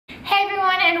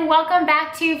welcome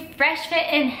back to Fresh Fit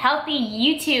and Healthy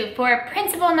YouTube for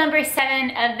principle number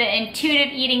 7 of the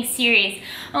intuitive eating series.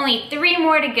 Only 3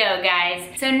 more to go,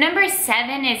 guys. So number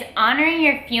 7 is honoring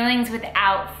your feelings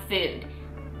without food.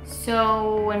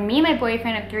 So when me and my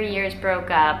boyfriend of 3 years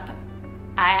broke up,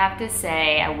 I have to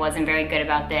say I wasn't very good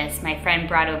about this. My friend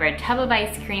brought over a tub of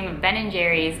ice cream of Ben &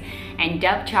 Jerry's and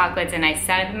Dove chocolates, and I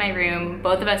sat up in my room,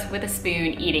 both of us with a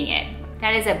spoon, eating it.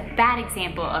 That is a bad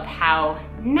example of how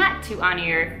not to honor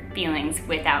your feelings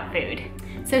without food.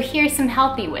 So here's some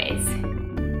healthy ways.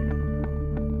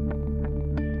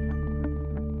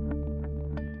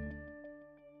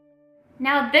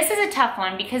 Now this is a tough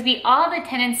one because we all have the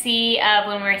tendency of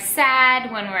when we're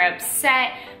sad, when we're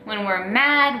upset, when we're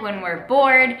mad, when we're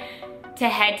bored, to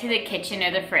head to the kitchen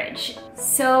or the fridge.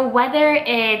 So whether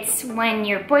it's when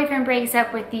your boyfriend breaks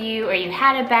up with you, or you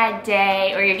had a bad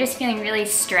day, or you're just feeling really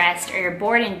stressed, or you're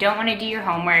bored and don't want to do your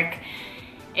homework,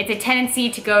 it's a tendency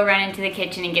to go run into the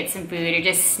kitchen and get some food, or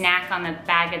just snack on the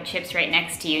bag of chips right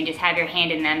next to you and just have your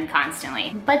hand in them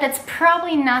constantly. But that's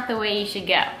probably not the way you should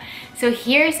go. So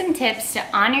here are some tips to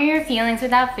honor your feelings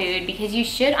without food, because you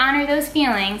should honor those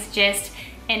feelings, just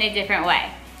in a different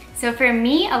way. So for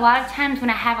me, a lot of times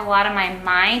when I have a lot on my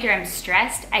mind or I'm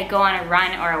stressed, I go on a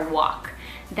run or a walk.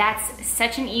 That's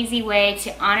such an easy way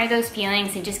to honor those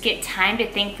feelings and just get time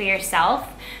to think for yourself.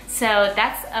 So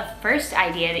that's a first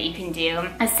idea that you can do.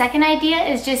 A second idea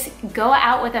is just go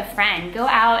out with a friend. Go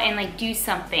out and do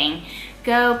something.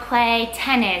 Go play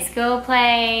tennis, go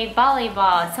play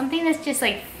volleyball, something that's just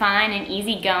fun and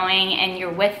easygoing and you're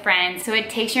with friends, so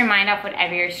it takes your mind off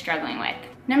whatever you're struggling with.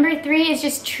 Number 3 is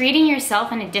just treating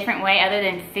yourself in a different way other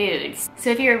than foods.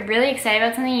 So if you're really excited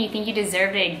about something, you think you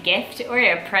deserve a gift or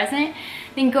a present,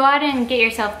 then go out and get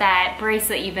yourself that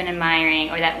bracelet you've been admiring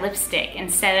or that lipstick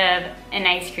instead of an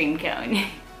ice cream cone.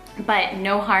 But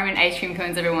no harm in ice cream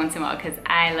cones every once in a while, because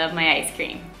I love my ice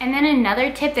cream. And then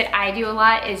another tip that I do a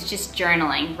lot is just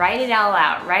journaling. Write it all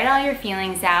out. Write all your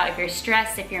feelings out. If you're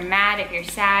stressed, if you're mad, if you're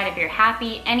sad, if you're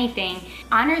happy, anything.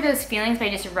 Honor those feelings by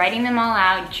just writing them all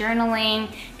out,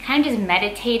 journaling, kind of just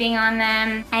meditating on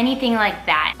them, anything like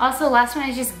that. Also, last one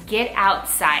is just get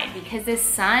outside, because the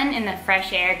sun and the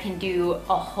fresh air can do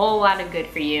a whole lot of good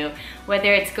for you.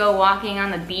 Whether it's go walking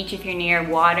on the beach if you're near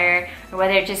water, or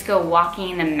whether it's just go walking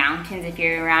in the mountains if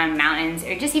you're around mountains,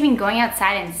 or just even going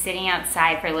outside and sitting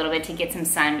outside for a little bit to get some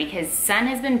sun, because sun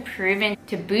has been proven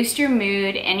to boost your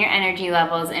mood and your energy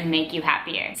levels and make you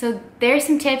happier. So there's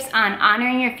some tips on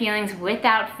honoring your feelings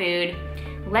without food.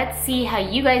 Let's see how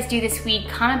you guys do this week.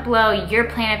 Comment below your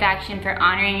plan of action for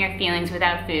honoring your feelings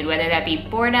without food, whether that be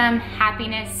boredom,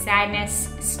 happiness,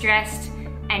 sadness, stressed,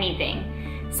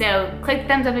 anything. So click the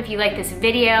thumbs up if you like this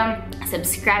video,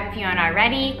 subscribe if you aren't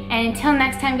already, and until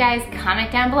next time guys,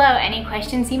 comment down below any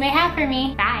questions you may have for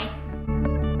me. Bye.